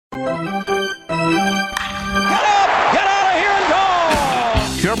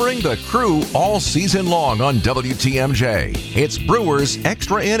Covering the Crew all season long on WTMJ, it's Brewers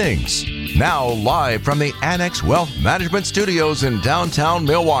Extra Innings. Now live from the Annex Wealth Management Studios in downtown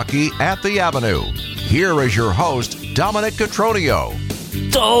Milwaukee at the Avenue. Here is your host, Dominic Cotroneo.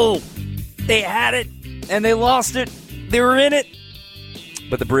 Oh, they had it, and they lost it. They were in it.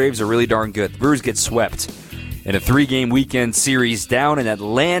 But the Braves are really darn good. The Brewers get swept in a 3-game weekend series down in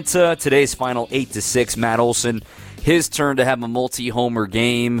Atlanta. Today's final 8-6. Matt Olson, his turn to have a multi-homer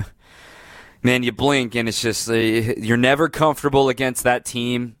game. Man, you blink, and it's just you're never comfortable against that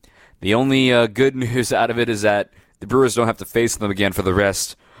team. The only good news out of it is that the Brewers don't have to face them again for the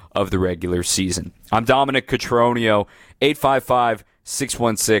rest of the regular season. I'm Dominic Cotroneo,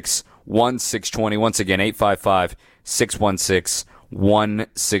 855-616-1620. Once again,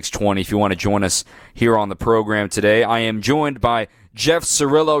 855-616-1620. If you want to join us here on the program today, I am joined by Jeff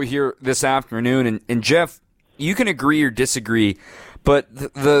Cirillo here this afternoon. And Jeff, you can agree or disagree, but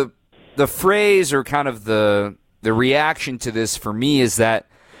the phrase or kind of the reaction to this for me is that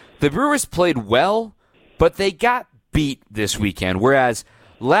the Brewers played well, but they got beat this weekend, whereas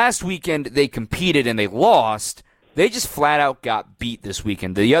last weekend they competed and they lost. They just flat out got beat this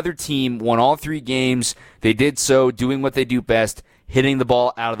weekend. The other team won all 3 games. They did so doing what they do best, hitting the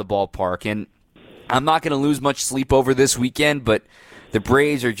ball out of the ballpark. And I'm not going to lose much sleep over this weekend, but the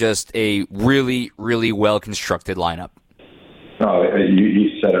Braves are just a really, really well-constructed lineup. No,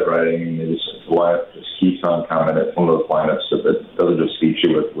 you said it right. I mean, the lineup just keeps on coming. It's one of those lineups that doesn't just feed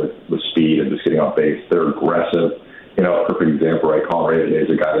you with speed and just getting on base. They're aggressive. You know, a perfect example, right? Colin Ray today is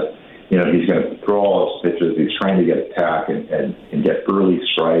a guy that, you know, he's going to throw all his pitches. He's trying to get attack and get early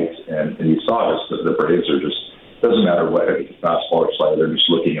strikes. And you saw this, the Braves are just, doesn't matter what, if it's fastball or slider, they're just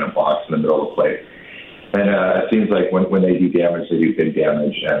looking at a box in the middle of the plate. And it seems like when they do damage, they do big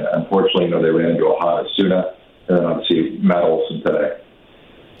damage. And unfortunately, you know, they ran into a hot Asuna. And then obviously Matt Olson today.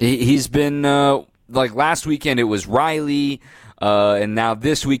 He's been, like last weekend it was Riley, and now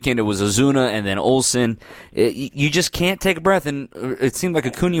this weekend it was Ozuna and then Olson. You just can't take a breath, and it seemed like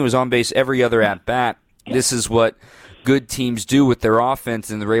Acuna was on base every other at-bat. This is what good teams do with their offense,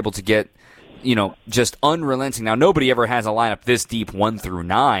 and they're able to get, you know, just unrelenting. Now, nobody ever has a lineup this deep, 1 through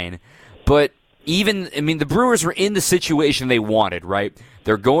 9, but the Brewers were in the situation they wanted, right?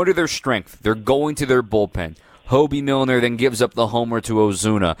 They're going to their strength. They're going to their bullpen. Hobie Milner then gives up the homer to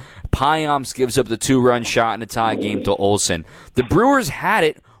Ozuna. Payamps gives up the 2-run shot in a tie game to Olson. The Brewers had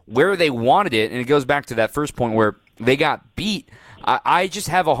it where they wanted it, and it goes back to that first point where they got beat. I just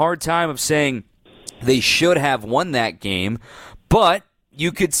have a hard time of saying they should have won that game, but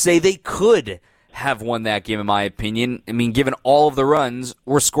you could say they could have won that game, in my opinion. I mean, given all of the runs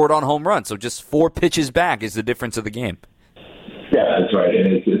were scored on home runs, so just 4 pitches back is the difference of the game. Yeah, that's right. And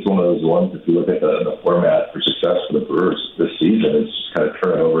it's one of those ones, if you look at the format for success for the Brewers this season, it's just kind of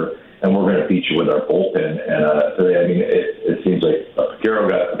turnover, and we're going to beat you with our bullpen. And today, I mean, it seems like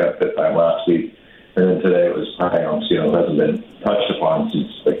Pacquiao got fit time last week, and then today it was Payamps, you know, hasn't been touched upon since,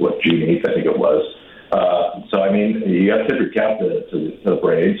 June 8th, I think it was. So, I mean, you got to tip your cap to the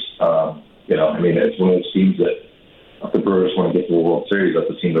Braves. You know, I mean, it's one of those teams that if the Brewers want to get to the World Series, that's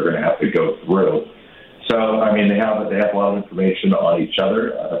the team they're going to have to go through. So, I mean, they have a lot of information on each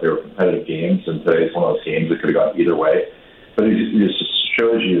other. They were competitive games, and today's one of those games that could have gone either way. But it just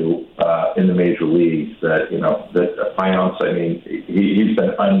shows you in the major leagues that, you know, that Payamps, I mean, he's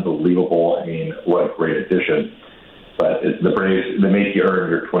been unbelievable. I mean, what a great addition. But the Braves, they make you earn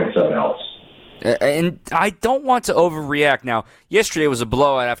your 27 outs. And I don't want to overreact. Now, yesterday was a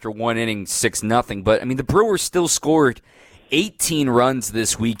blowout after 1 inning, 6-0. But, I mean, the Brewers still scored 18 runs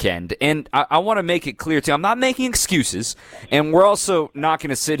this weekend. And I want to make it clear, too, I'm not making excuses. And we're also not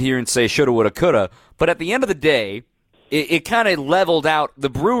going to sit here and say shoulda, woulda, coulda. But at the end of the day, it kind of leveled out. The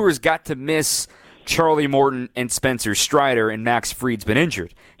Brewers got to miss Charlie Morton and Spencer Strider, and Max Fried's been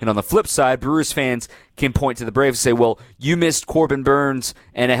injured. And on the flip side, Brewers fans can point to the Braves and say, well, you missed Corbin Burns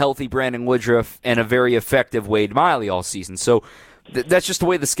and a healthy Brandon Woodruff and a very effective Wade Miley all season. So that's just the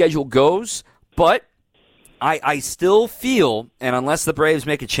way the schedule goes. But I still feel, and unless the Braves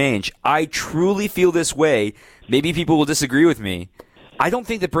make a change, I truly feel this way. Maybe people will disagree with me. I don't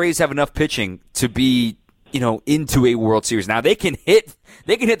think the Braves have enough pitching to be, you know, into a World Series. Now they can hit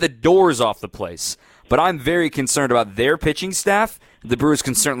the doors off the place, but I'm very concerned about their pitching staff. The Brewers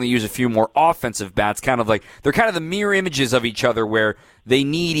can certainly use a few more offensive bats, kind of like they're kind of the mirror images of each other where they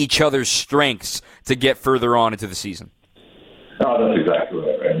need each other's strengths to get further on into the season. No, that's exactly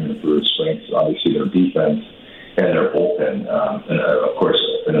right. And the Brewers' strengths, obviously their defense and their bullpen, and of course,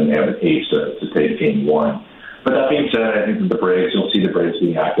 and then they have an ace to take game 1. But that being said, I think that the Braves, you'll see the Braves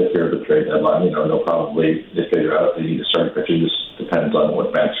being active here at the trade deadline. They'll probably figure out if they need to start pitching. This depends on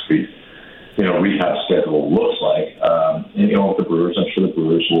what Max Fried's rehab schedule looks like. With the Brewers, I'm sure the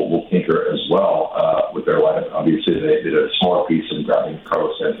Brewers will tinker as well with their lineup. Obviously, they did a smaller piece in grabbing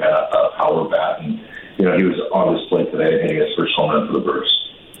Carlos Santana a power bat, and he was on display today hitting his first home run for the Brewers.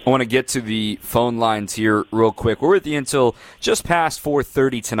 I want to get to the phone lines here real quick. We're with you until just past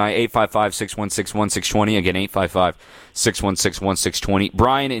 4:30 tonight, 855-616-1620. Again, 855-616-1620.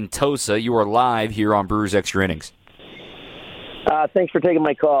 Brian in Tosa, you are live here on Brewers Extra Innings. Thanks for taking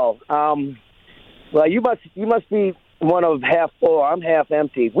my call. Well, you must be one of half full. I'm half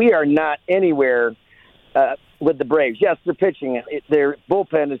empty. We are not anywhere with the Braves. Yes, they're pitching. Their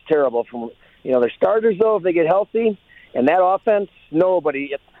bullpen is terrible. From their starters, though, if they get healthy, and that offense,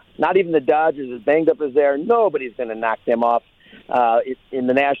 nobody, not even the Dodgers, as banged up as they are, nobody's going to knock them off in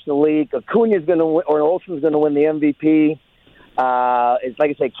the National League. Acuna's going to win, or Olson's going to win the MVP. It's like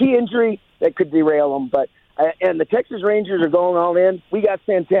I say, key injury that could derail them. But and the Texas Rangers are going all in. We got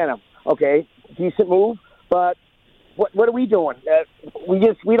Santana. Okay, decent move, but what are we doing? We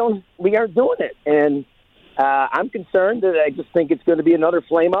aren't doing it, and I'm concerned that I just think it's going to be another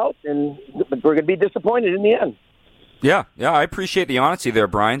flame out, and we're going to be disappointed in the end. Yeah, I appreciate the honesty there,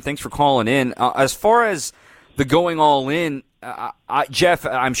 Brian. Thanks for calling in. As far as the going all in, Jeff,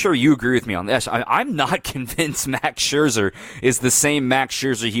 I'm sure you agree with me on this. I'm not convinced Max Scherzer is the same Max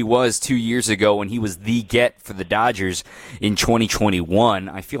Scherzer he was 2 years ago when he was the get for the Dodgers in 2021.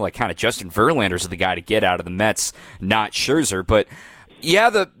 I feel like kind of Justin Verlander's the guy to get out of the Mets, not Scherzer. But yeah,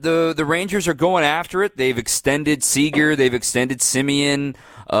 the Rangers are going after it. They've extended Seager, they've extended Simeon,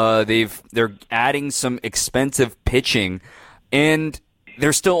 they're adding some expensive pitching, and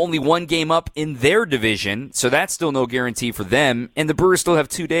they're still only one game up in their division, so that's still no guarantee for them. And the Brewers still have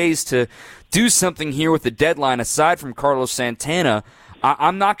 2 days to do something here with the deadline. Aside from Carlos Santana,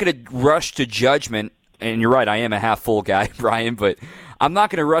 I'm not going to rush to judgment. And you're right, I am a half-full guy, Brian, but I'm not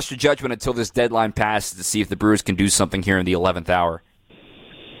going to rush to judgment until this deadline passes to see if the Brewers can do something here in the 11th hour.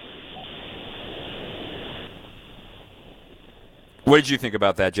 What did you think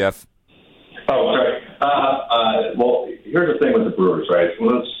about that, Jeff? Oh, sorry. Well, here's the thing with the Brewers, right? It's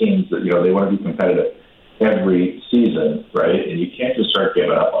one of those teams that, they want to be competitive every season, right? And you can't just start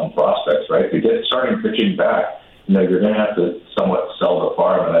giving up on prospects, right? If you get starting pitching back, you're going to have to somewhat sell the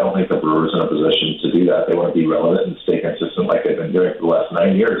farm, and I don't think the Brewers are in a position to do that. They want to be relevant and stay consistent like they've been doing for the last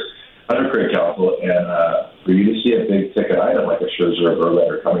 9 years under Craig Counsell. And for you to see a big-ticket item like a Scherzer or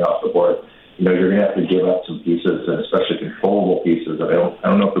Verlander coming off the board, you're going to have to give up some pieces, and especially controllable pieces. I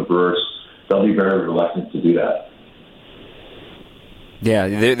don't know if the Brewers, they'll be very reluctant to do that.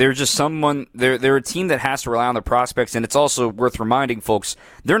 Yeah, they're just they're a team that has to rely on their prospects, and it's also worth reminding folks,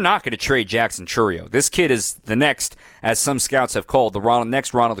 they're not going to trade Jackson Chourio. This kid is the next, as some scouts have called, the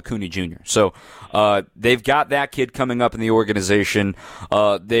next Ronald Acuna Jr. So they've got that kid coming up in the organization.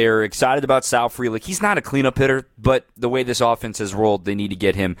 They're excited about Sal Frelick. He's not a cleanup hitter, but the way this offense has rolled, they need to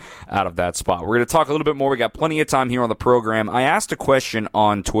get him out of that spot. We're going to talk a little bit more. We got plenty of time here on the program. I asked a question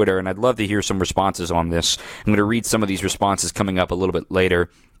on Twitter, and I'd love to hear some responses on this. I'm going to read some of these responses coming up a little bit later.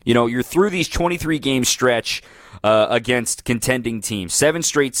 You're through these 23-game stretch against contending teams, 7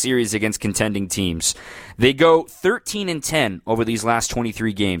 straight series against contending teams. They go 13-10 over these last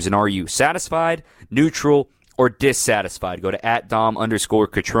 23 games. And are you satisfied, neutral, or dissatisfied? Go to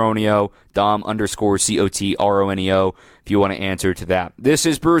 @Dom_Cotroneo, Dom_COTRONEO if you want to answer to that. This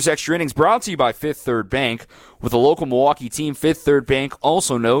is Brewers Extra Innings, brought to you by Fifth Third Bank. With a local Milwaukee team, Fifth Third Bank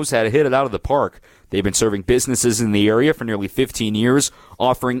also knows how to hit it out of the park. They've been serving businesses in the area for nearly 15 years,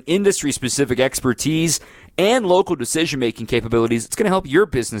 offering industry-specific expertise and local decision-making capabilities. It's going to help your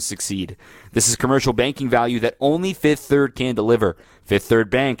business succeed. This is commercial banking value that only Fifth Third can deliver. Fifth Third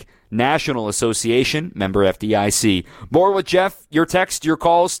Bank, National Association, member FDIC. More with Jeff. Your text, your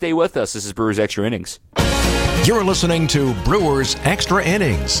calls, stay with us. This is Brewers Extra Innings. You're listening to Brewers Extra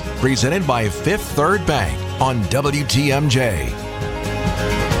Innings, presented by Fifth Third Bank on WTMJ.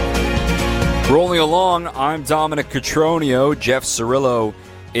 Rolling along, I'm Dominic Cotroneo. Jeff Cirillo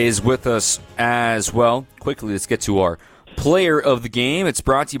is with us as well. Quickly, let's get to our player of the game. It's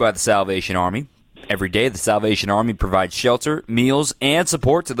brought to you by the Salvation Army. Every day, the Salvation Army provides shelter, meals, and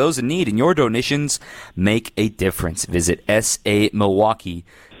support to those in need, and your donations make a difference. Visit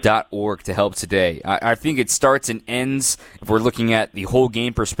samilwaukee.org to help today. I think it starts and ends, if we're looking at the whole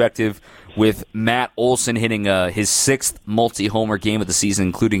game perspective, with Matt Olson hitting his 6th multi-homer game of the season,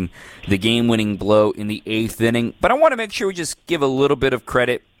 including the game-winning blow in the 8th inning. But I want to make sure we just give a little bit of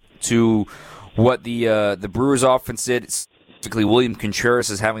credit to what the Brewers offense did. Basically, William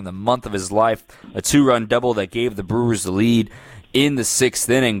Contreras is having the month of his life, a 2-run double that gave the Brewers the lead in the 6th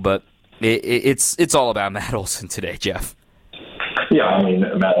inning, but it's all about Matt Olson today, Jeff. Yeah, I mean,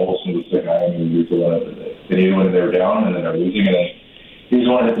 Matt Olson was the guy. I mean, he was the one that they needed when they were down and then they're losing, and then he's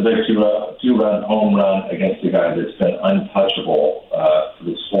the one that hit the big two-run home run against the guy that's been untouchable for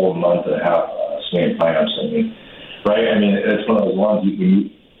this whole month and a half, Swayne Pines. I mean, right? I mean, it's one of those ones you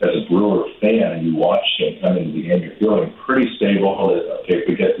as a Brewer fan, and you watch him come into the game, you're feeling pretty stable. Okay, if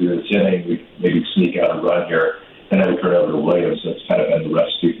we get through this inning, we maybe sneak out a run here, and then we turn it over to Williams. That's kind of been the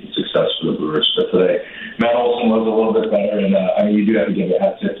recipe for success for the Brewers. But today, Matt Olson was a little bit better, and I mean, you do have to give a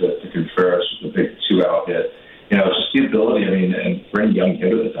hat tip to Contreras with a big 2-out hit. You know, it's just the ability, I mean, and for any young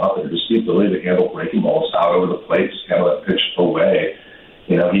hitter that's out there, just the ability to handle breaking balls out over the plate, just handle that pitch away.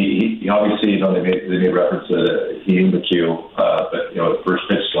 You know, he obviously, they made reference to he and McHugh, but, the first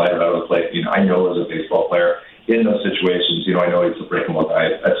pitch slider out of the plate, I know as a baseball player, in those situations, I know he's a breaking ball guy.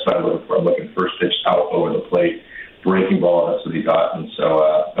 That's what I'm looking for. I'm looking first pitch out over the plate, breaking ball, that's what he got. And so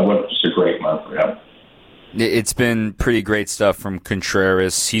it was just a great month for him. It's been pretty great stuff from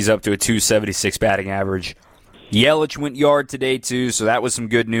Contreras. He's up to a .276 batting average. Yelich went yard today, too, so that was some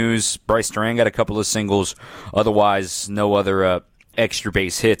good news. Bryce Duran got a couple of singles. Otherwise, no other extra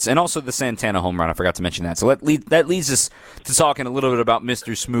base hits. And also the Santana home run. I forgot to mention that. So that leads us to talking a little bit about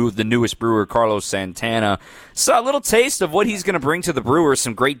Mr. Smooth, the newest Brewer, Carlos Santana. So a little taste of what he's going to bring to the Brewers.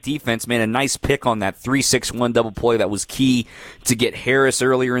 Some great defense. Made a nice pick on that 3-6-1 double play that was key to get Harris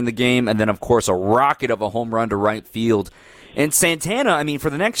earlier in the game. And then, of course, a rocket of a home run to right field. And Santana, I mean, for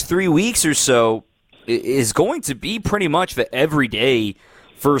the next 3 weeks or so, is going to be pretty much the everyday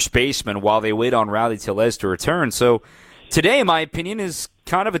first baseman while they wait on Rowdy Tellez to return. So today, in my opinion, is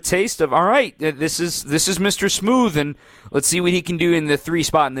kind of a taste of, all right, this is Mr. Smooth, and let's see what he can do in the 3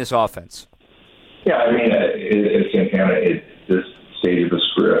 spot in this offense. Yeah, I mean, Santana, at this stage of his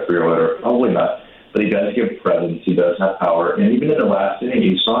career, probably not. But he does give presence. He does have power. And even in the last inning,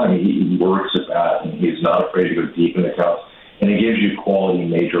 you saw him. He works at bat, and he's not afraid to go deep in the counts. And he gives you quality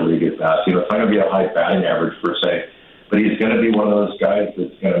major league at bats. It's not going to be a high batting average per se, but he's going to be one of those guys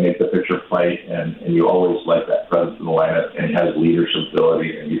that's going to make the pitcher fight, and you always like that presence in the lineup, and he has leadership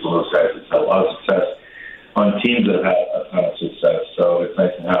ability, and he's one of those guys that's had a lot of success on teams that have had a ton of success. So it's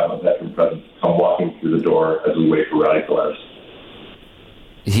nice to have a veteran presence come walking through the door as we wait for Rowdy Tellez.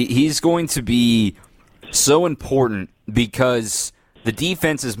 He's going to be so important because the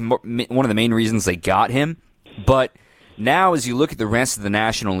defense is one of the main reasons they got him, but now, as you look at the rest of the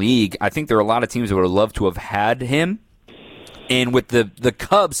National League, I think there are a lot of teams that would have loved to have had him. And with the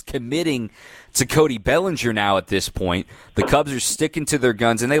Cubs committing to Cody Bellinger now at this point, the Cubs are sticking to their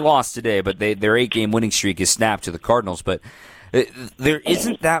guns, and they lost today, but their 8-game winning streak is snapped to the Cardinals. But there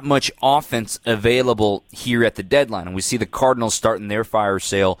isn't that much offense available here at the deadline. And we see the Cardinals starting their fire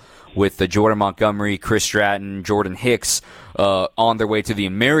sale with Jordan Montgomery, Chris Stratton, Jordan Hicks on their way to the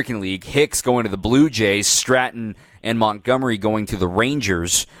American League. Hicks going to the Blue Jays, Stratton and Montgomery going to the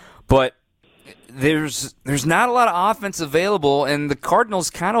Rangers. But there's not a lot of offense available, and the Cardinals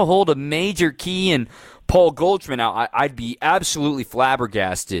kind of hold a major key in Paul Goldschmidt. Now, I'd be absolutely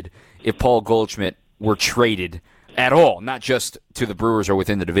flabbergasted if Paul Goldschmidt were traded at all, not just to the Brewers or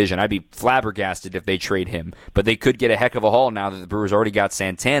within the division. I'd be flabbergasted if they trade him. But they could get a heck of a haul now that the Brewers already got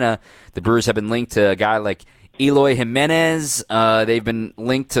Santana. The Brewers have been linked to a guy like Eloy Jimenez. They've been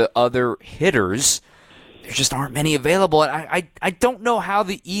linked to other hitters. There just aren't many available. I don't know how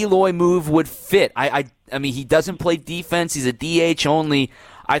the Eloy move would fit. I mean, he doesn't play defense. He's a DH only.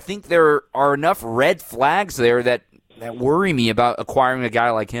 I think there are enough red flags there that worry me about acquiring a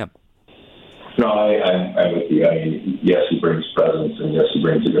guy like him. No, I'm with you. I mean, yes, he brings presence, and yes, he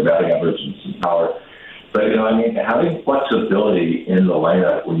brings a good batting average and some power. But, I mean, having flexibility in the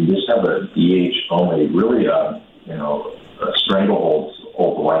lineup when you just have a DH only really, strangleholds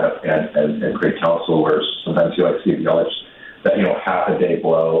hold the lineup and create counsel where sometimes you like Steve Yelich that, half a day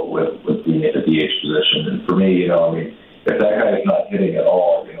blow with being at the DH position. And for me, if that guy is not hitting at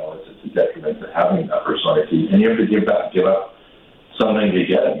all, it's a detriment to having that personality. And you have to give up something to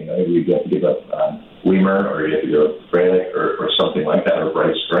get him. You have to give up Weimer, or you have to give up Frelick or something like that, or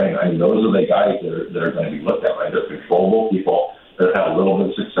Bryce String. I mean, those are the guys that are going to be looked at, right? They're controllable people that have a little bit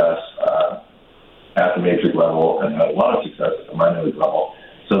of success at the major league level and had a lot of success at the minor league level.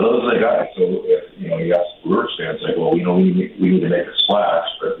 So those are the guys. So if you ask Brewers fans, like, well, we need to make a splash,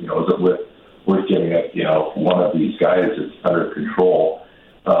 but is it worth giving up one of these guys that's under control?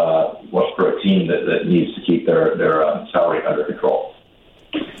 What's for a team that needs to keep their salary under control?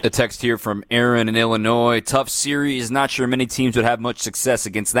 A text here from Aaron in Illinois. Tough series. Not sure many teams would have much success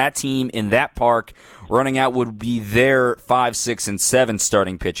against that team in that park. Running out would be their 5, 6, and 7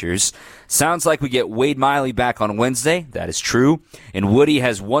 starting pitchers. Sounds like we get Wade Miley back on Wednesday. That is true. And Woody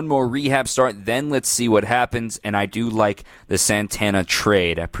has one more rehab start. Then let's see what happens. And I do like the Santana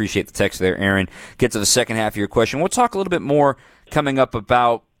trade. I appreciate the text there, Aaron. Get to the second half of your question. We'll talk a little bit more coming up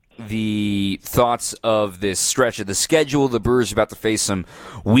about the thoughts of this stretch of the schedule. The Brewers are about to face some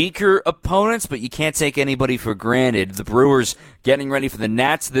weaker opponents, but you can't take anybody for granted. The Brewers getting ready for the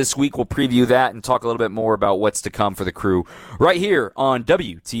Nats this week. We'll preview that and talk a little bit more about what's to come for the Crew right here on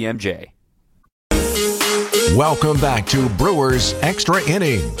WTMJ. Welcome back to Brewers Extra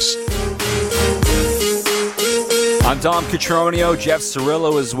Innings. I'm Dom Cotroneo. Jeff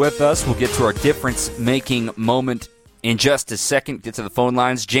Cirillo is with us. We'll get to our difference-making moment in just a second. Get to the phone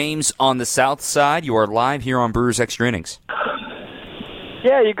lines. James on the south side. You are live here on Brewers Extra Innings.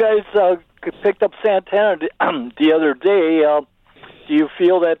 Yeah, you guys picked up Santana the other day. Do you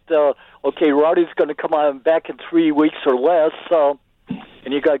feel that, Rowdy's going to come on back in 3 weeks or less,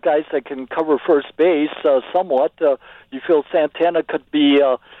 and you got guys that can cover first base somewhat. You feel Santana could be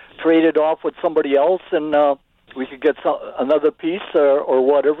traded off with somebody else, and we could get another piece or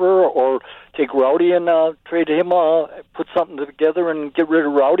whatever, or take Rowdy and trade him, put something together and get rid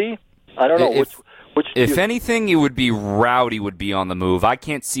of Rowdy? I don't know. If anything, it would be Rowdy would be on the move. I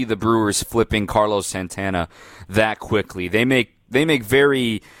can't see the Brewers flipping Carlos Santana that quickly. They make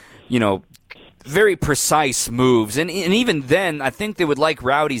very, very precise moves. And even then, I think they would like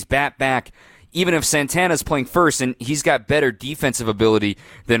Rowdy's bat back, even if Santana's playing first, and he's got better defensive ability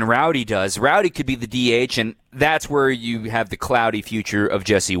than Rowdy does. Rowdy could be the DH, and that's where you have the cloudy future of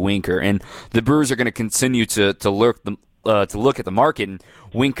Jesse Winker. And the Brewers are going to continue to look at the market. And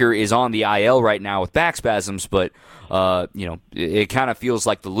Winker is on the IL right now with back spasms, but it kind of feels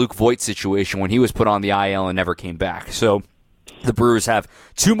like the Luke Voigt situation when he was put on the IL and never came back. So the Brewers have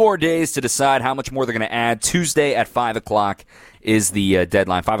 2 more days to decide how much more they're going to add. Tuesday at 5 o'clock is the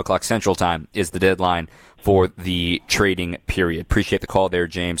deadline. 5 o'clock Central Time is the deadline for the trading period. Appreciate the call there,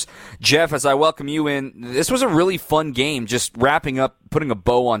 James. Jeff, as I welcome you in, this was a really fun game, just wrapping up, putting a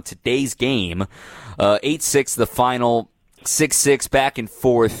bow on today's game. 8-6 the final, 6-6 back and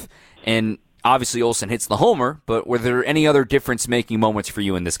forth, and obviously Olsen hits the homer, but were there any other difference-making moments for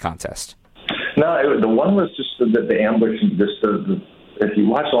you in this contest? No, the one was just the ambush. If you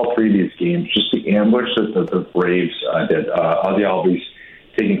watch all 3 of these games, just the ambush that the Braves did. Ozzie Albies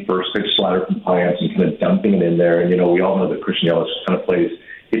taking first pitch slider from Payants and kind of dumping it in there. And, we all know that Christian Yelich kind of plays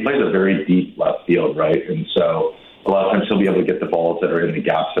a very deep left field, right? And so a lot of times he'll be able to get the balls that are in the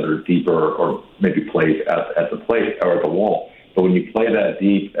gaps that are deeper or maybe played at the plate or at the wall. But when you play that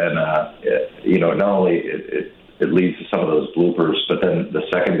deep and, not only it leads to some of those bloopers, but then the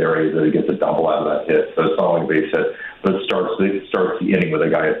secondary is that he gets a double out of that hit. So it's not only a base hit, but it starts the inning with a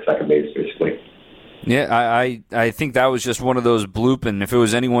guy at second base, basically. Yeah, I think that was just one of those bloop, and if it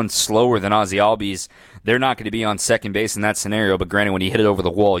was anyone slower than Ozzie Albies, they're not going to be on second base in that scenario. But granted, when he hit it over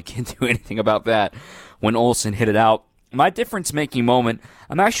the wall, you can't do anything about that. When Olsen hit it out, my difference-making moment,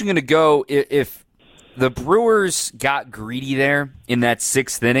 I'm actually going to go if the Brewers got greedy there in that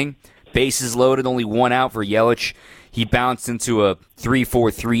 6th inning, bases loaded, only 1 out for Yelich. He bounced into a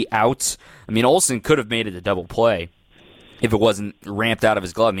 3-4-3 out. I mean, Olsen could have made it a double play if it wasn't ramped out of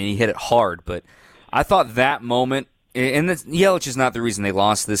his glove. I mean, he hit it hard, but I thought that moment, and Yelich is not the reason they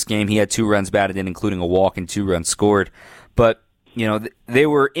lost this game. He had 2 runs batted in, including a walk, and 2 runs scored. But, they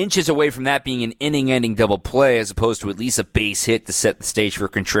were inches away from that being an inning-ending double play as opposed to at least a base hit to set the stage for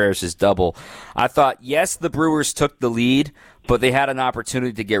Contreras' double. I thought, yes, the Brewers took the lead, but they had an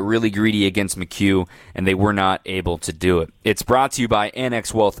opportunity to get really greedy against McHugh, and they were not able to do it. It's brought to you by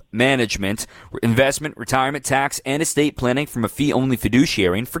NX Wealth Management. Investment, retirement, tax, and estate planning from a fee-only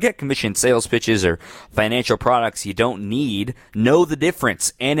fiduciary. And forget commission sales pitches or financial products you don't need. Know the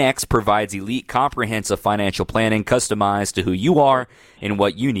difference. NX provides elite, comprehensive financial planning customized to who you are and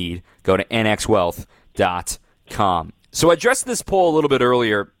what you need. Go to nxwealth.com. So I addressed this poll a little bit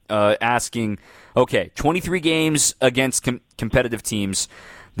earlier, asking, okay, 23 games against competitive teams.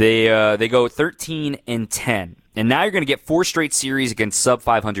 They go 13-10. And now you're going to get 4 straight series against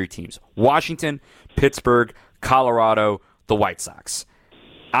sub-500 teams. Washington, Pittsburgh, Colorado, the White Sox.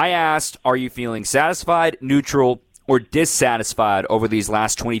 I asked, are you feeling satisfied, neutral, or dissatisfied over these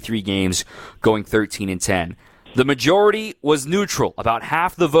last 23 games going 13-10? The majority was neutral. About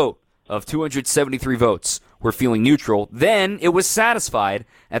half the vote of 273 votes were feeling neutral. Then it was satisfied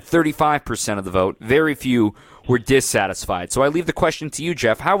at 35% of the vote. Very few were dissatisfied. So I leave the question to you,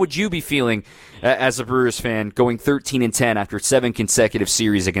 Jeff. How would you be feeling as a Brewers fan going 13-10 after 7 consecutive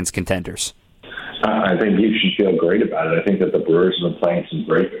series against contenders? I think you should feel great about it. I think that the Brewers have been playing some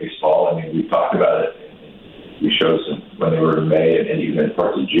great baseball. I mean, we've talked about it we showed some when they were in May and even in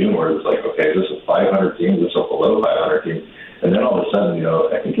parts of June, where it's like, okay, this is a 500 team, this is a below 500 team. And then all of a sudden,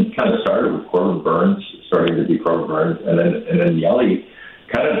 I think it kind of started with Corbin Burns starting to be Corbin Burns, and then Yelly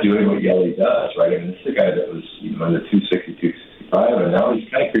kind of doing what Yelly does, right? I mean, this is a guy that was, in the 260, 265, and now he's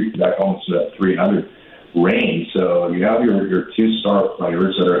kind of creeping back almost to that 300 range. So you have your two-star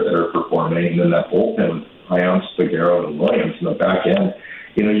players that are performing, and then that bullpen with Ion, Figueroa, and Williams in the back end.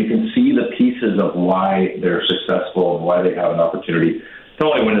 You can see the pieces of why they're successful and why they have an opportunity to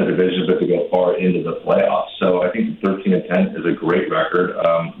not only win the division, but to go far into the playoffs. So I think 13-10 is a great record.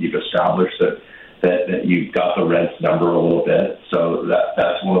 You've established that you've got the Reds number a little bit. So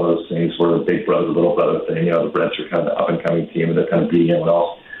that's one of those things where the big brother, little brother thing, the Reds are kind of the up-and-coming team, and they're kind of beating everyone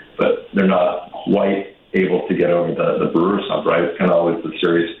else, but they're not quite able to get over the Brewers hump, right? It's kind of always the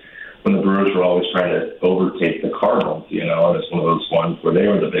series when the Brewers were always trying to overtake the Cardinals, and it's one of those ones where they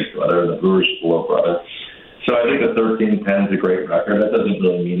were the big brother and the Brewers were little brother. So I think the 13-10 is a great record. That doesn't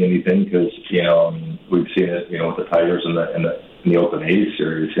really mean anything because, we've seen it, with the Tigers in the Oakland A's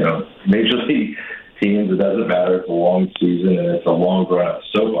series. Major league teams, it doesn't matter. It's a long season and it's a long run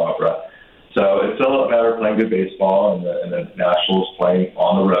soap opera. So it's still a matter of playing good baseball, and the Nationals playing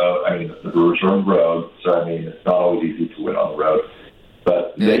on the road. I mean, the Brewers are on the road, so it's not always easy to win on the road.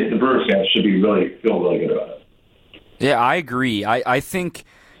 But the Brewers fans should feel really good about it. Yeah, I agree. I think,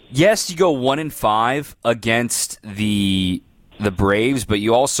 yes, you go 1-5 against the Braves, but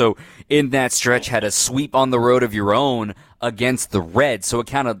you also, in that stretch, had a sweep on the road of your own against the Reds. So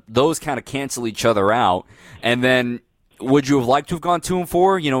those kind of cancel each other out. And then, would you have liked to have gone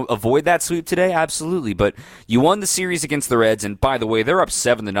 2-4? Avoid that sweep today? Absolutely. But you won the series against the Reds, and by the way, they're up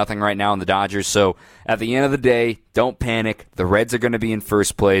 7-0 right now on the Dodgers. So at the end of the day, don't panic. The Reds are going to be in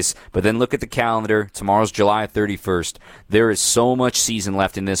first place. But then look at the calendar. Tomorrow's July 31st. There is so much season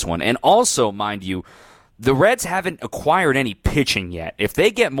left in this one. And also, mind you, the Reds haven't acquired any pitching yet. If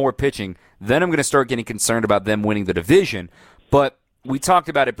they get more pitching, then I'm going to start getting concerned about them winning the division. But we talked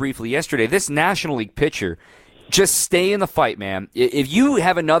about it briefly yesterday. This National League pitcher, just stay in the fight, man. If you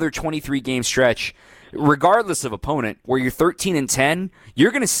have another 23-game stretch, regardless of opponent, where you're 13-10,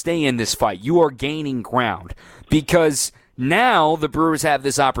 you're going to stay in this fight. You are gaining ground because now the Brewers have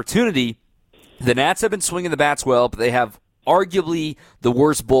this opportunity. The Nats have been swinging the bats well, but they have arguably the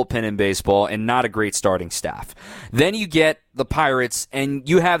worst bullpen in baseball and not a great starting staff. Then you get the Pirates, and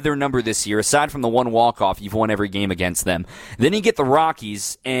you have their number this year. Aside from the one walk-off, you've won every game against them. Then you get the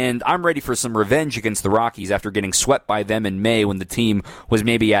Rockies, and I'm ready for some revenge against the Rockies after getting swept by them in May when the team was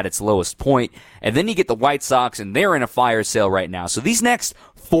maybe at its lowest point. And then you get the White Sox, and they're in a fire sale right now. So these next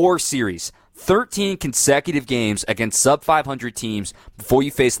 4 series, 13 consecutive games against sub-500 teams before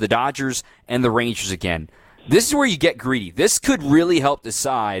you face the Dodgers and the Rangers again. This is where you get greedy. This could really help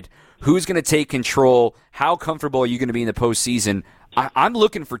decide who's going to take control, how comfortable are you going to be in the postseason. I'm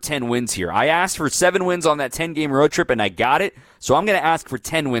looking for 10 wins here. I asked for 7 wins on that 10-game road trip, and I got it. So I'm going to ask for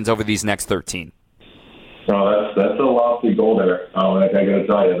 10 wins over these next 13. No, that's a lofty goal there. I got to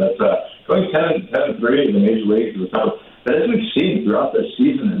tell you, that's going 10-3 in the major leagues is tough. But as we've seen throughout this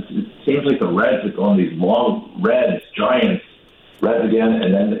season, it seems like the Reds are going these long Reds, Giants, Reds again,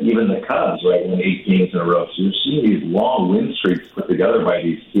 and then even the Cubs, right, win 8 games in a row. So you're seeing these long win streaks put together by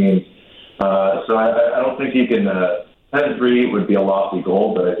these teams. So I don't think you can 10-3 would be a lofty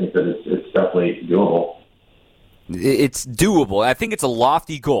goal, but I think that it's definitely doable. It's doable. I think it's a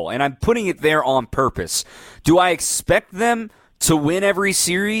lofty goal, and I'm putting it there on purpose. Do I expect them to win every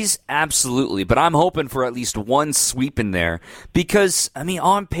series? Absolutely. But I'm hoping for at least one sweep in there because,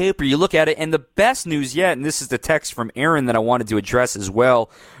 on paper, you look at it, and the best news yet, and this is the text from Aaron that I wanted to address as well,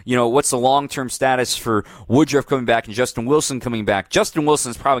 what's the long-term status for Woodruff coming back and Justin Wilson coming back? Justin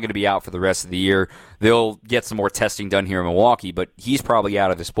Wilson's probably going to be out for the rest of the year. They'll get some more testing done here in Milwaukee, but he's probably out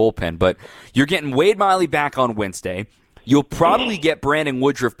of this bullpen. But you're getting Wade Miley back on Wednesday. You'll probably get Brandon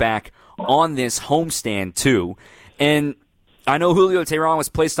Woodruff back on this homestand, too. And I know Julio Teheran was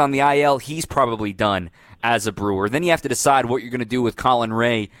placed on the IL. He's probably done as a Brewer. Then you have to decide what you're going to do with Colin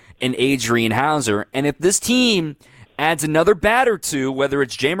Ray and Adrian Hauser. And if this team adds another bat or two, whether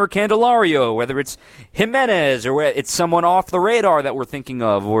it's Jeimer Candelario, whether it's Jimenez, or it's someone off the radar that we're thinking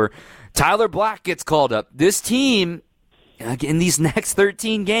of, or Tyler Black gets called up, this team, in these next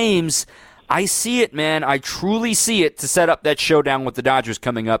 13 games, I see it, man. I truly see it to set up that showdown with the Dodgers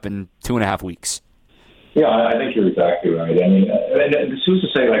coming up in 2.5 weeks. Yeah, I think you're exactly right. Who's to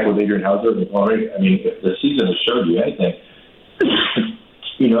say, with Adrian Hauser and Connery, if the season has showed you anything,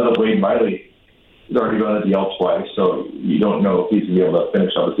 that Wade Miley is already going to DL twice, so you don't know if he's going to be able to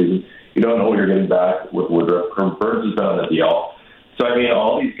finish out the season. You don't know what you're getting back with Woodruff. Burns has been on the DL. So, I mean,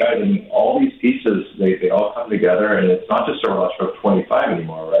 all these guys and all these pieces, they all come together, and it's not just a roster of 25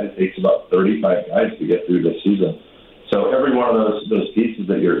 anymore, right? It takes about 35 guys to get through this season. So every one of those pieces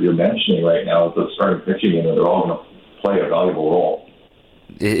that you're mentioning right now, the starting pitching unit, they're all going to play a valuable role.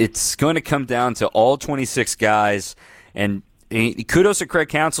 It's going to come down to all 26 guys, and kudos to Craig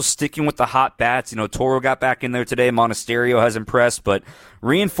Counsell sticking with the hot bats. Toro got back in there today. Monasterio has impressed, but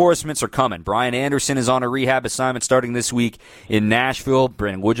reinforcements are coming. Brian Anderson is on a rehab assignment starting this week in Nashville.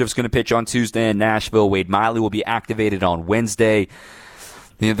 Brandon Woodruff's going to pitch on Tuesday in Nashville. Wade Miley will be activated on Wednesday.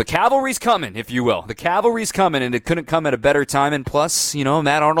 The cavalry's coming, if you will. The cavalry's coming, and it couldn't come at a better time. And plus,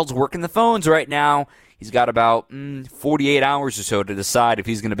 Matt Arnold's working the phones right now. He's got about 48 hours or so to decide if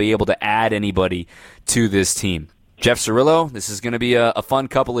he's going to be able to add anybody to this team. Jeff Cirillo, this is going to be a fun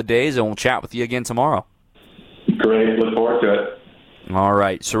couple of days, and we'll chat with you again tomorrow. Great. Look forward to it. All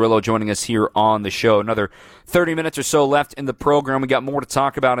right. Cirillo joining us here on the show. Another 30 minutes or so left in the program. We got more to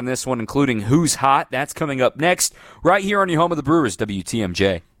talk about in this one, including Who's Hot. That's coming up next, right here on your home of the Brewers,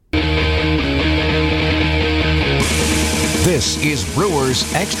 WTMJ. This is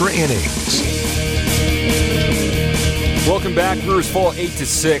Brewers Extra Innings. Welcome back. Brewers fall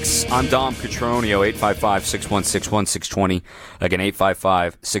 8-6. I'm Dom Cotroneo, 855-616-1620. Again,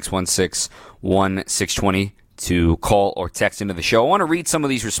 855-616-1620 to call or text into the show. I want to read some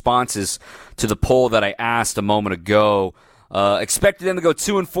of these responses to the poll that I asked a moment ago. Expected them to go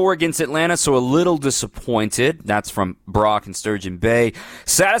 2-4 against Atlanta, so a little disappointed. That's from Brock and Sturgeon Bay.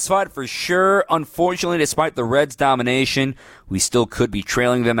 Satisfied for sure. Unfortunately, despite the Reds' domination, we still could be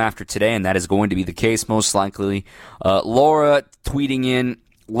trailing them after today, and that is going to be the case most likely. Laura tweeting in,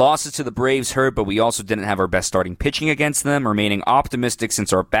 losses to the Braves hurt, but we also didn't have our best starting pitching against them. Remaining optimistic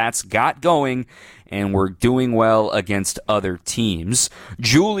since our bats got going and we're doing well against other teams.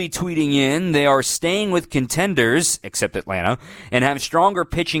 Julie tweeting in, they are staying with contenders, except Atlanta, and have stronger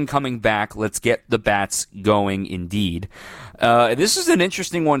pitching coming back. Let's get the bats going indeed. This is an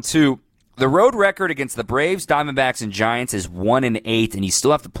interesting one too. The road record against the Braves, Diamondbacks, and Giants is 1-8, and you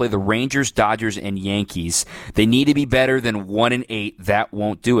still have to play the Rangers, Dodgers, and Yankees. They need to be better than 1-8. That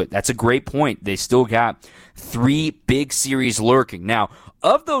won't do it. That's a great point. They still got 3 big series lurking. Now,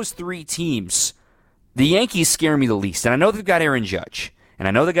 of those 3 teams, the Yankees scare me the least. And I know they've got Aaron Judge, and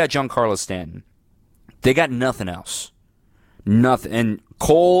I know they got Giancarlo Stanton. They got nothing else. Nothing. And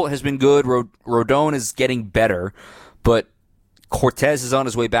Cole has been good. Rodon is getting better, but Cortez is on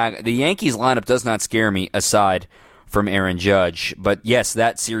his way back. The Yankees lineup does not scare me aside from Aaron Judge. But yes,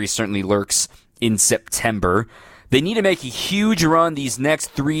 that series certainly lurks in September. They need to make a huge run these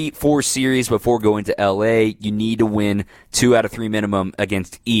next 3-4 series before going to LA. You need to win 2 out of 3 minimum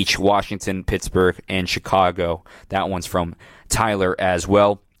against each, Washington, Pittsburgh, and Chicago. That one's from Tyler as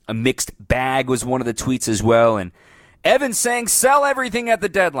well. A mixed bag was one of the tweets as well. And Evan saying, sell everything at the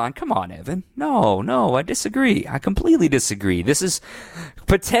deadline. Come on, Evan. No, I disagree. I completely disagree. This is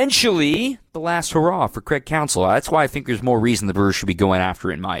potentially the last hurrah for Craig Counsell. That's why I think there's more reason the Brewers should be going after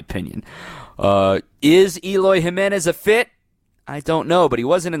it, in my opinion. Is Eloy Jimenez a fit? I don't know, but he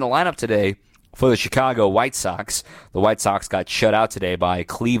wasn't in the lineup today for the Chicago White Sox. The White Sox got shut out today by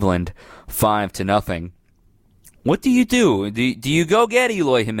Cleveland 5-0. What do? Do you go get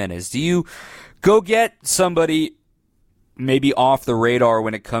Eloy Jimenez? Do you go get somebody maybe off the radar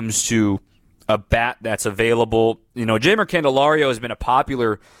when it comes to a bat that's available? Jeimer Candelario has been a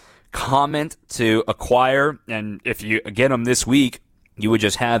popular comment to acquire, and if you get him this week, you would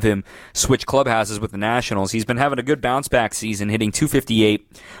just have him switch clubhouses with the Nationals. He's been having a good bounce-back season, hitting .258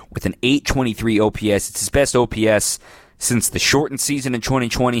 with an .823 OPS. It's his best OPS since the shortened season in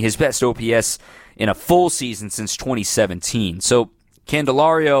 2020, his best OPS in a full season since 2017. So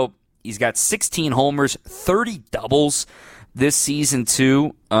Candelario, he's got 16 homers, 30 doubles this season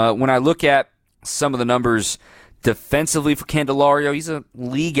too. When I look at some of the numbers defensively for Candelario, he's a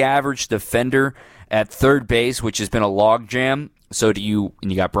league average defender at third base, which has been a logjam. So and you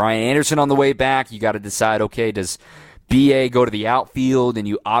got Brian Anderson on the way back. You got to decide, okay, does BA go to the outfield and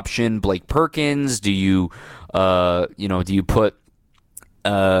you option Blake Perkins? Do you put Andre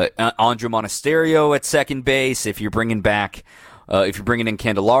Monasterio at second base? If you're bringing in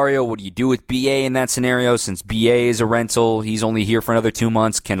Candelario, what do you do with BA in that scenario? Since BA is a rental, he's only here for another 2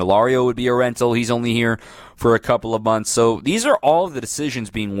 months. Candelario would be a rental. He's only here for a couple of months. So these are all of the decisions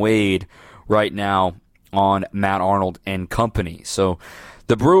being weighed right now on Matt Arnold and company. So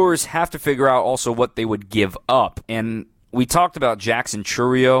the Brewers have to figure out also what they would give up. And we talked about Jackson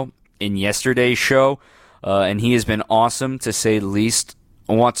Chourio in yesterday's show, and he has been awesome, to say the least.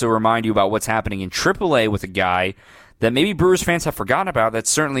 I want to remind you about what's happening in AAA with a guy that maybe Brewers fans have forgotten about that's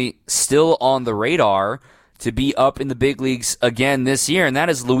certainly still on the radar to be up in the big leagues again this year, and that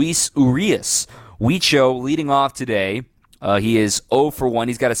is Luis Urias. Huicho leading off today. He is 0 for 1.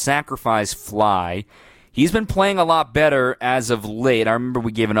 He's got a sacrifice fly. He's been playing a lot better as of late. I remember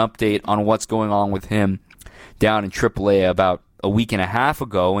we gave an update on what's going on with him down in AAA about a week and a half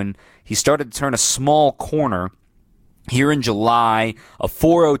ago, and he started to turn a small corner here in July, a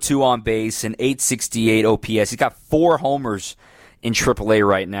 402 on base, an 868 OPS. He's got 4 homers in AAA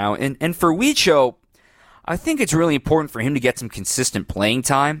right now. And for Huicho, I think it's really important for him to get some consistent playing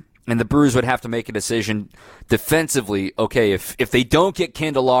time. And the Brewers would have to make a decision defensively. Okay, if they don't get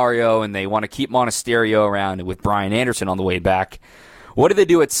Candelario and they want to keep Monasterio around and with Brian Anderson on the way back, what do they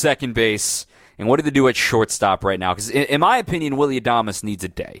do at second base? And what do they do at shortstop right now? Because in my opinion, Willy Adames needs a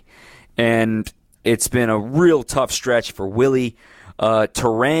day. And it's been a real tough stretch for Willie.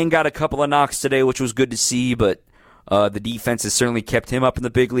 Terang got a couple of knocks today, which was good to see, but the defense has certainly kept him up in the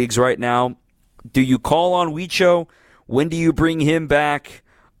big leagues right now. Do you call on Huicho? When do you bring him back?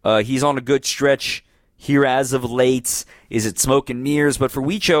 He's on a good stretch here as of late. Is it smoke and mirrors? But for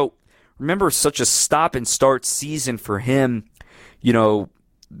Huicho, remember, such a stop-and-start season for him. You know,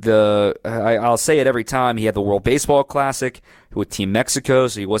 I'll say it every time. He had the World Baseball Classic with Team Mexico,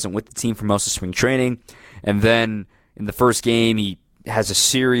 so he wasn't with the team for most of spring training. And then in the first game, he has a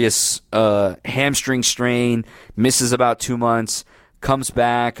serious hamstring strain, misses about 2 months, comes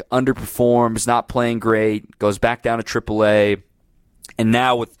back, underperforms, not playing great, goes back down to AAA. And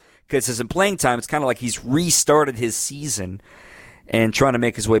now with consistent playing time, it's kind of like he's restarted his season and trying to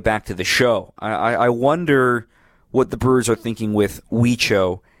make his way back to the show. I wonder what the Brewers are thinking with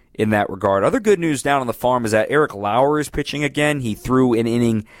Huicho in that regard. Other good news down on the farm is that Eric Lauer is pitching again. He threw an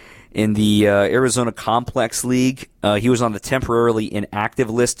inning in the Arizona Complex League. He was on the temporarily inactive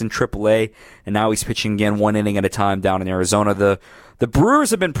list in AAA, and now he's pitching again 1 inning at a time down in Arizona. The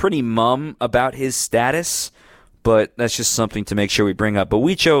Brewers have been pretty mum about his status, but that's just something to make sure we bring up. But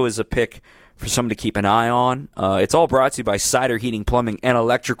Huicho is a pick for someone to keep an eye on. It's all brought to you by Cider Heating, Plumbing, and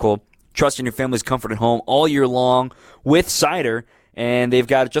Electrical. Trust in your family's comfort at home all year long with Cider. And they've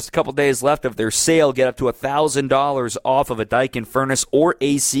got just a couple days left of their sale. Get up to $1,000 off of a Daikin furnace or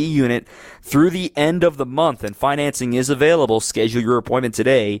AC unit through the end of the month. And financing is available. Schedule your appointment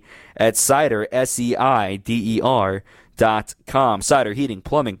today at Cider, SEIDER.com. Cider Heating,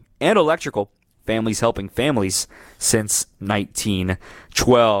 Plumbing, and Electrical. Families helping families since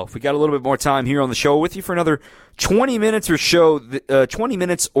 1912. We got a little bit more time here on the show with you for another 20 minutes or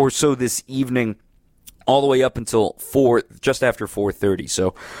so this evening, all the way up until just after 4:30.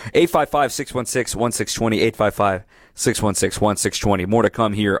 So 855-616-1620, 855-616-1620. More to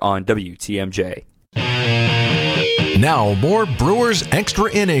come here on WTMJ. Now, more Brewers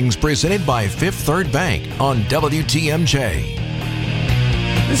Extra Innings presented by Fifth Third Bank on WTMJ.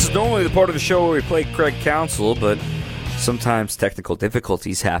 This is normally the part of the show where we play Craig Counsell, but sometimes technical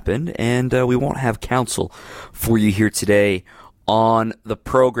difficulties happen, and we won't have Counsell for you here today on the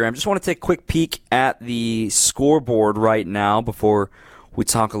program. Just want to take a quick peek at the scoreboard right now before we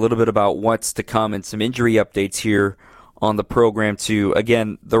talk a little bit about what's to come and some injury updates here on the program too.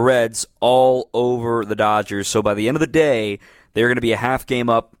 Again, the Reds all over the Dodgers, so by the end of the day, they're going to be a half game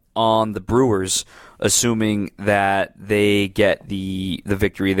up on the Brewers, assuming that they get the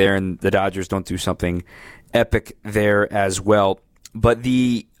victory there and the Dodgers don't do something epic there as well. But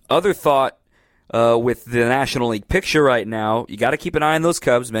the other thought with the National League picture right now, you got to keep an eye on those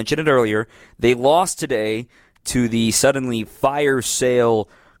Cubs. Mentioned it earlier. They lost today to the suddenly fire sale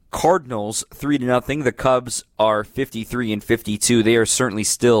Cardinals 3-0. The Cubs are 53-52. They are certainly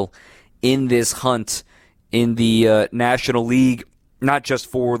still in this hunt in the National League, not just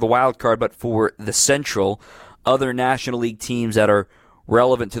for the wild card, but for the Central. Other National League teams that are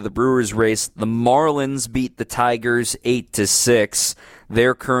relevant to the Brewers race, the Marlins beat the Tigers 8-6.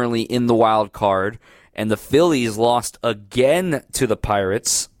 They're currently in the wild card. And the Phillies lost again to the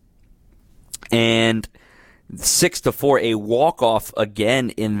Pirates. And 6-4, a walk-off again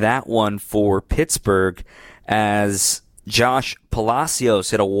in that one for Pittsburgh, as Josh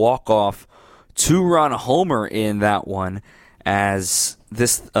Palacios hit a walk-off 2-run homer in that one, as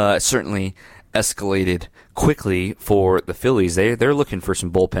this certainly escalated quickly for the Phillies. They're looking for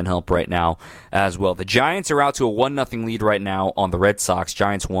some bullpen help right now as well. The Giants are out to a 1-0 lead right now on the Red Sox.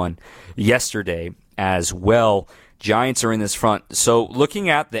 Giants won yesterday as well. Giants are in this front. So looking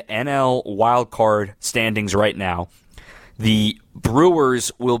at the NL wildcard standings right now, the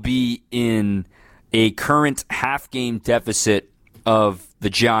Brewers will be in a current half-game deficit of the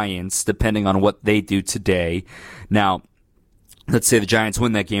Giants, depending on what they do today. Now, let's say the Giants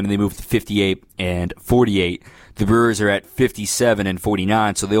win that game and they move to 58 and 48. The Brewers are at 57 and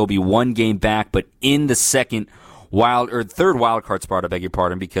 49, so they'll be one game back, but in the third wild card spot, I beg your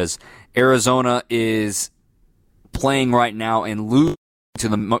pardon, because Arizona is playing right now and losing to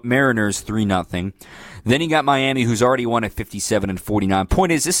the Mariners 3-0. Then you got Miami, who's already won at 57 and 49.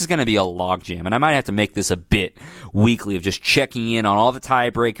 Point is, this is going to be a logjam, and I might have to make this a bit weekly of just checking in on all the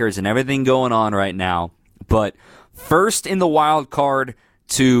tiebreakers and everything going on right now. But first in the wild card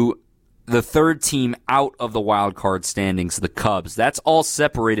to the third team out of the wild card standings, the Cubs. That's all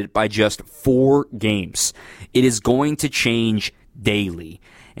separated by just 4 games. It is going to change daily.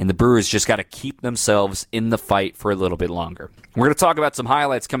 And the Brewers just got to keep themselves in the fight for a little bit longer. We're going to talk about some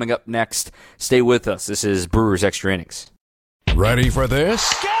highlights coming up next. Stay with us. This is Brewers Extra Innings. Ready for this?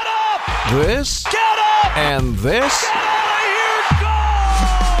 Get up! This? Get up! And this? Get out of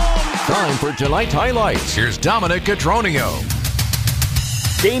here! Go! Time for tonight's highlights. Here's Dominic Cotroneo.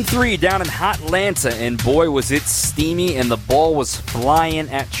 Game 3 down in Hotlanta, and boy was it steamy, and the ball was flying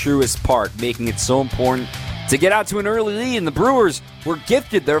at Truist Park, making it so important to get out to an early lead, and the Brewers were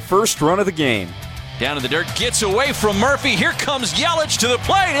gifted their first run of the game. Down in the dirt, gets away from Murphy. Here comes Yelich to the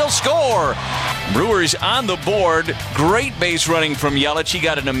plate. He'll score. Brewers on the board. Great base running from Yelich. He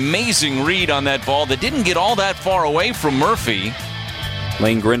got an amazing read on that ball that didn't get all that far away from Murphy.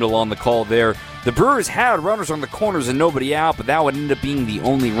 Lane Grindle on the call there. The Brewers had runners on the corners and nobody out, but that would end up being the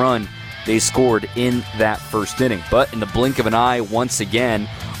only run they scored in that first inning. But in the blink of an eye, once again,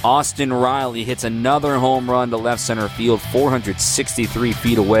 Austin Riley hits another home run to left center field, 463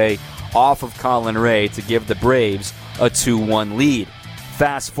 feet away off of Colin Ray to give the Braves a 2-1 lead.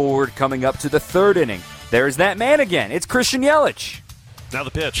 Fast forward coming up to the third inning. There's that man again. It's Christian Yelich. Now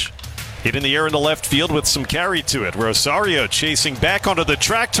the pitch. Hit in the air into left field with some carry to it. Rosario chasing back onto the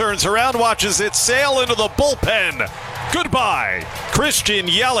track, turns around, watches it sail into the bullpen. Goodbye. Christian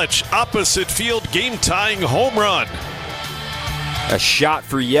Yelich, opposite field, game-tying home run. A shot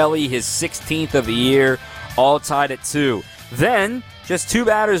for Yelly, his 16th of the year, all tied at 2. Then, just 2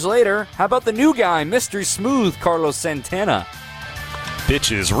 batters later, how about the new guy, Mr. Smooth, Carlos Santana?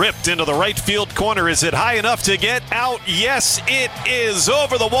 Pitch is ripped into the right field corner. Is it high enough to get out? Yes, it is.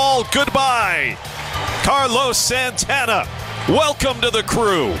 Over the wall. Goodbye. Carlos Santana, welcome to the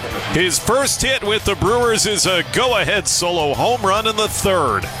crew. His first hit with the Brewers is a go-ahead solo home run in the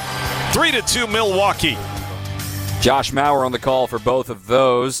third. 3-2 Milwaukee. Josh Mauer on the call for both of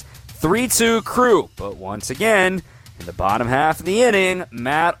those. 3-2 Crew. But once again, in the bottom half of the inning,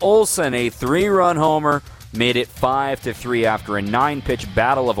 Matt Olson, a 3-run homer, made it 5-3 after a 9-pitch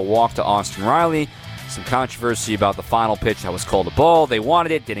battle of a walk to Austin Riley. Some controversy about the final pitch that was called a ball. They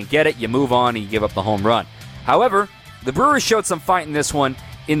wanted it, didn't get it. You move on and you give up the home run. However, the Brewers showed some fight in this one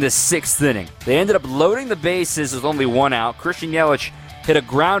in the 6th inning. They ended up loading the bases with only 1 out. Christian Yelich hit a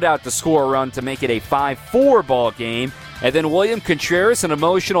ground out to score a run to make it a 5-4 ball game. And then William Contreras, an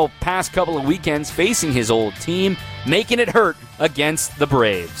emotional past couple of weekends facing his old team, making it hurt against the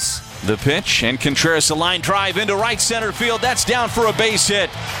Braves. The pitch, and Contreras a line drive into right center field. That's down for a base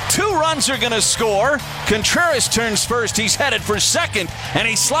hit. 2 runs are going to score. Contreras turns first. He's headed for second, and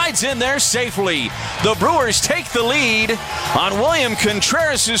he slides in there safely. The Brewers take the lead on William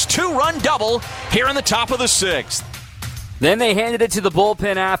Contreras' 2-run double here in the top of the 6th. Then they handed it to the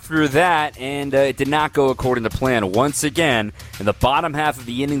bullpen after that, and it did not go according to plan. Once again, in the bottom half of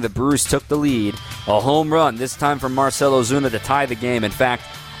the inning, the Brewers took the lead. A home run, this time from Marcell Ozuna to tie the game. In fact,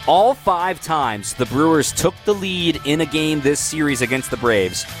 all 5 times the Brewers took the lead in a game this series against the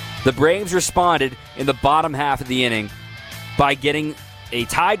Braves, the Braves responded in the bottom half of the inning by getting a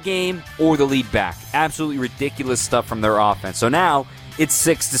tied game or the lead back. Absolutely ridiculous stuff from their offense. So now it's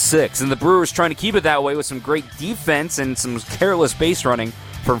 6-6, and the Brewers trying to keep it that way with some great defense and some careless base running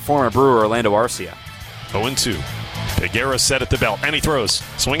from former Brewer Orlando Arcia. 0-2. Peguero set at the belt, and he throws.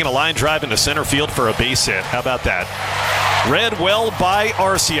 Swinging a line drive into center field for a base hit. How about that? Read well by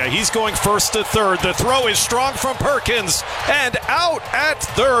Arcia. He's going first to third. The throw is strong from Perkins, and out at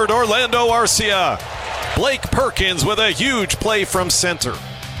third, Orlando Arcia. Blake Perkins with a huge play from center.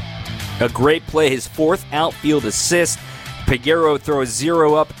 A great play, his 4th outfield assist. Peguero throws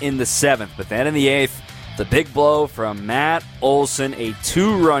 0 up in the 7th, but then in the 8th, the big blow from Matt Olson, a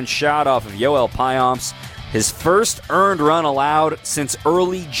 2-run shot off of Yoel Payamps, his first earned run allowed since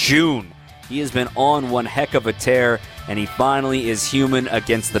early June. He has been on one heck of a tear, and he finally is human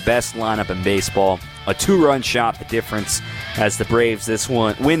against the best lineup in baseball. A 2-run shot, the difference, as the Braves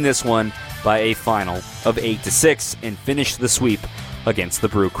win this one by a final of 8-6 and finish the sweep against the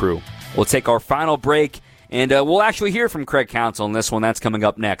Brew Crew. We'll take our final break, and we'll actually hear from Craig Counsell in this one. That's coming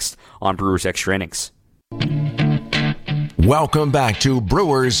up next on Brewers Extra Innings. Welcome back to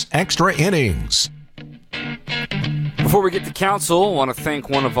Brewers Extra Innings. Before we get to council, I want to thank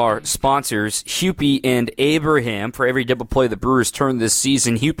one of our sponsors, Hupy and Abraham. For every double play the Brewers turn this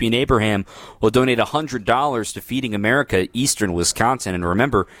season, Hupy and Abraham will donate $100 to Feeding America, Eastern Wisconsin. And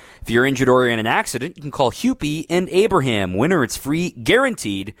remember, if you're injured or in an accident, you can call Hupy and Abraham. Winner, it's free,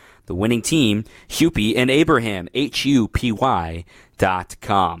 guaranteed. The winning team, Hupy and Abraham, HUPY.com.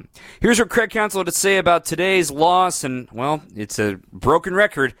 Here's what Craig Counsell had to say about today's loss, and, well, it's a broken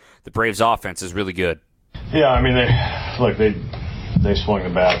record. The Braves' offense is really good. Yeah, I mean, they swung the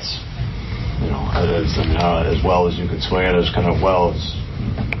bats, as well as you could swing it, as kind of well as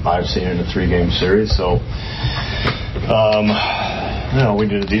I've seen in a 3-game series. So, we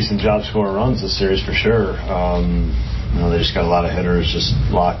did a decent job scoring runs this series for sure. They just got a lot of hitters just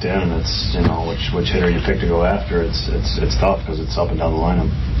locked in, and it's which hitter you pick to go after. It's tough because it's up and down the lineup.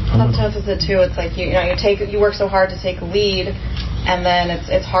 How tough is it too? It's like you work so hard to take a lead, and then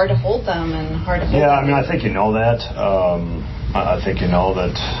it's hard to hold them and hard to hold. Yeah, I mean, I think you know that. I think you know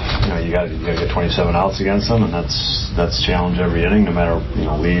that you got to get 27 outs against them, and that's challenge every inning, no matter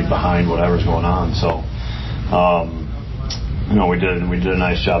lead, behind, whatever's going on. So we did a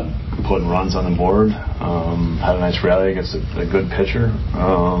nice job putting runs on the board. Had a nice rally against a good pitcher in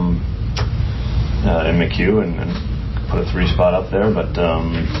McHugh, and put a 3-spot up there, but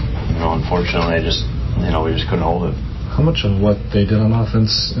unfortunately, we just couldn't hold it. How much of what they did on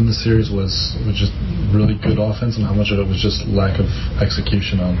offense in the series was just really good offense, and how much of it was just lack of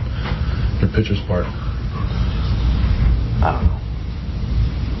execution on your pitcher's part? I don't know.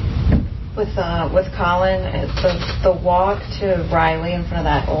 With Colin, the walk to Riley in front of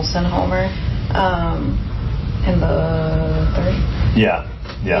that Olsen homer in the third. Yeah.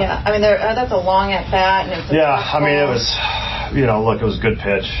 I mean, that's a long at bat, and it's I mean, it was, it was a good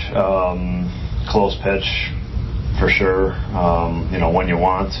pitch, close pitch for sure. When you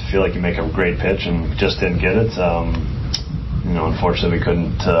want, feel like you make a great pitch and just didn't get it. Unfortunately, we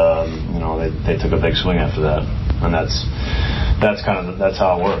couldn't. They took a big swing after that, and that's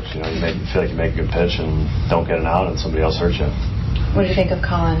how it works. You feel like you make a good pitch and don't get it out, and somebody else hurts you. What do you think of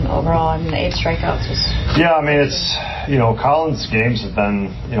Colin overall? I mean, the 8 strikeouts was... Yeah, I mean, it's, Colin's games have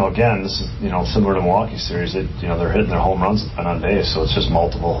been, again, this is, similar to the Milwaukee series. They're hitting their home runs and on base, so it's just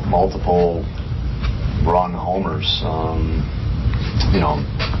multiple run homers.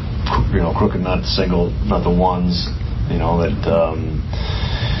 Crooked nut, single, not the ones, that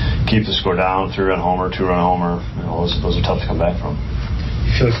keep the score down. 3-run homer, 2-run homer. Those are tough to come back from.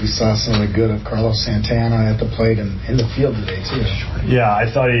 I feel like we saw some of the good of Carlos Santana at the plate and in the field today too. Yeah, I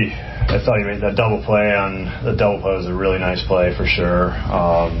thought he made that double play. The double play was a really nice play for sure.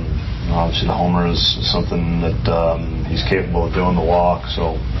 Obviously, the homer is something that he's capable of doing. The walk,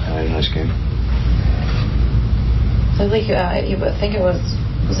 so a nice game. So like you think it was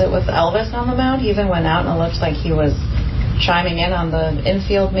it with Elvis on the mound? He even went out and it looked like he was chiming in on the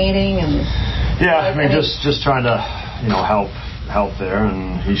infield meeting and. Yeah, I mean just trying to help there,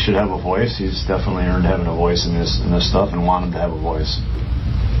 and he should have a voice. He's definitely earned having a voice in this stuff, and want him to have a voice.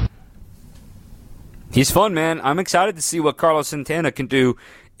 He's fun, man. I'm excited to see what Carlos Santana can do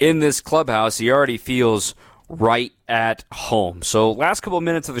in this clubhouse. He already feels right at home. So last couple of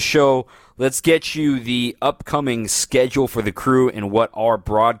minutes of the show, let's get you the upcoming schedule for the Crew and what our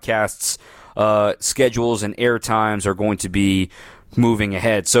broadcasts schedules and air times are going to be moving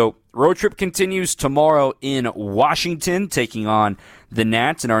ahead. So road trip continues tomorrow in Washington, taking on the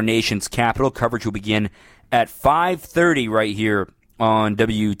Nats in our nation's capital. Coverage will begin at 5:30 right here on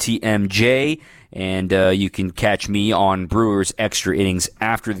WTMJ, and you can catch me on Brewers Extra Innings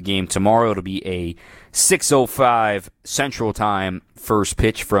after the game tomorrow. It'll be a 6:05 Central Time first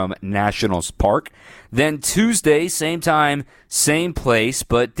pitch from Nationals Park. Then Tuesday, same time, same place,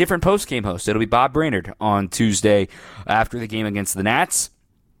 but different post-game host. It'll be Bob Brainerd on Tuesday after the game against the Nats.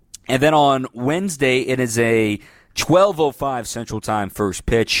 And then on Wednesday, it is a 12:05 Central Time first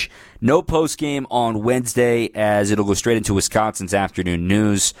pitch. No post-game on Wednesday, as it'll go straight into Wisconsin's afternoon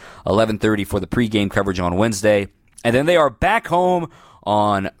news. 11:30 for the pregame coverage on Wednesday. And then they are back home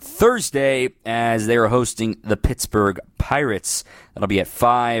on Thursday as they are hosting the Pittsburgh Pirates. That'll be at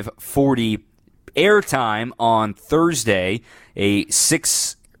 5:40 airtime on Thursday. A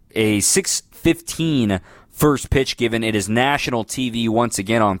 6:15 first pitch, given it is national TV once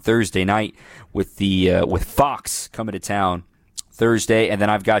again on Thursday night with Fox coming to town Thursday, and then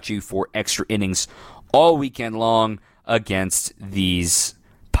I've got you for extra innings all weekend long against these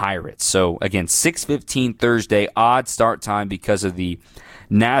Pirates. So again, 6:15 Thursday, odd start time because of the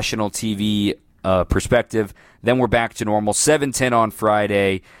national TV perspective. Then we're back to normal. 7:10 on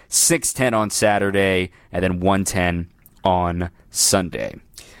Friday, 6:10 on Saturday, and then 1:10 on Sunday.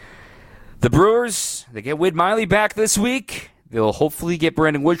 The Brewers, they get Whit Miley back this week. They'll hopefully get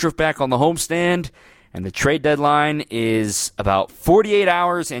Brandon Woodruff back on the homestand. And the trade deadline is about 48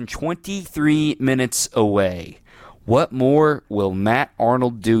 hours and 23 minutes away. What more will Matt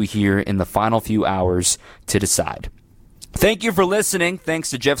Arnold do here in the final few hours to decide? Thank you for listening. Thanks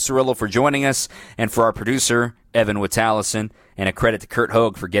to Jeff Cirillo for joining us, and for our producer, Evan Wittallison, and a credit to Kurt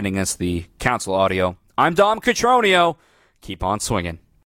Hogue for getting us the council audio. I'm Dom Cotroneo. Keep on swinging.